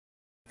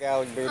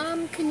Garlic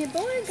bread. Can you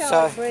buy a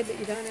garlic bread that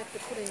you don't have to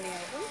put in the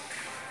oven?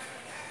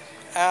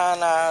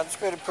 No, it's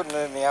better putting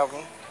it in the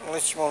oven,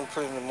 unless you want to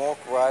put it in the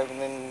microwave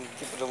and then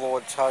give it a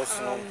light toast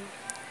and all.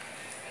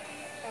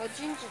 Oh,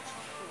 ginger chocolate.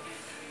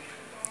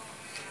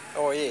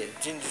 Oh yeah,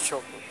 ginger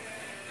chocolate.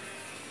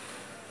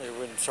 Yeah,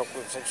 we're in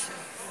chocolate section.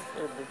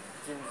 Yeah, but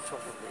ginger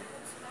chocolate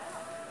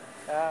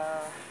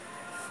bread.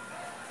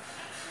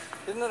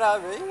 Isn't it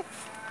over here?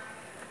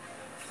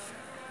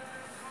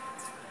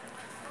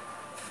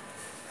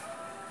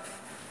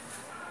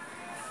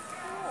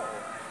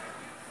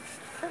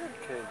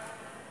 Carrot cake.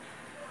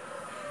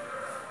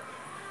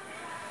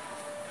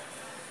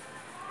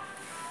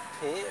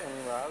 Pear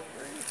and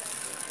raspberry.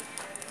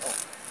 Oh,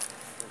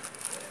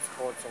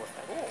 quite sauce.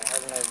 Oh, I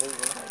haven't had these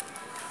in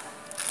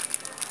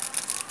ages.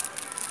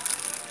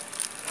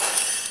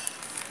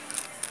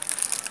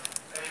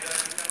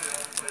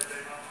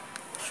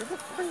 Sugar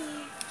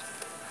free.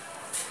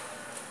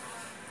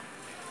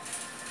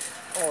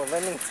 Oh,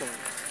 Leamington.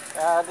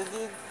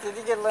 Did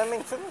you get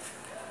Leamington?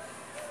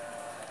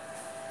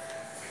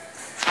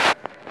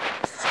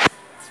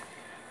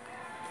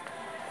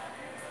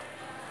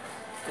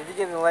 Did you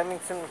get a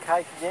Leamington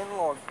cake again,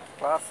 like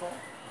last night?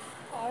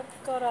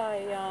 I've got a,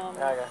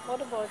 Okay. what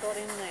have I got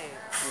in there?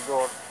 You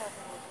got,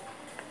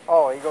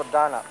 oh, you got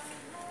donut.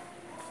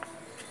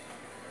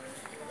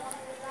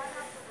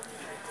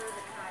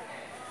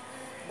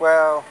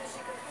 Well,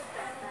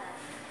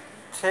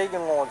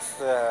 Tegan wants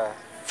the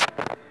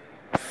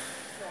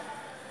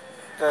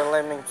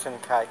Leamington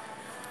cake.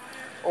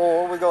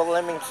 Or we got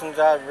Leamingtons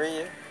over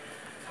here.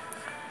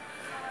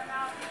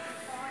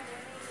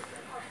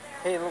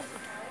 Here, look.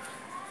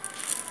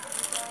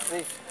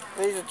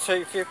 These are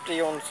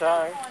 $2.50 on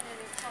sale.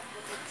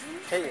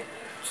 Here,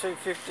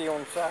 $2.50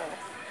 on sale.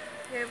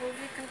 Yeah, well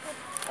you can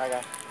put...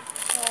 Okay.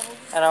 Oh, we'll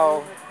just And I'll...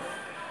 leave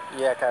it.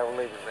 Yeah, okay, we'll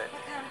leave it there. I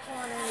can't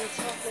find any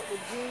chocolate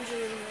with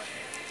ginger in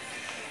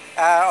it.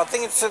 I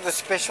think it's the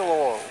special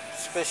oil.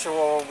 Special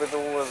oil with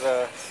all of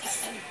the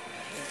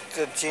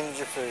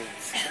ginger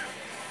foods.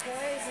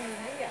 Why isn't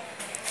it here?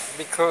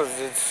 Because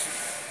There's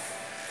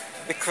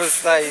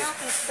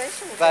nothing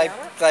special about it.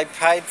 they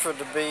paid for it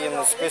to be in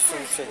the special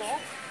section.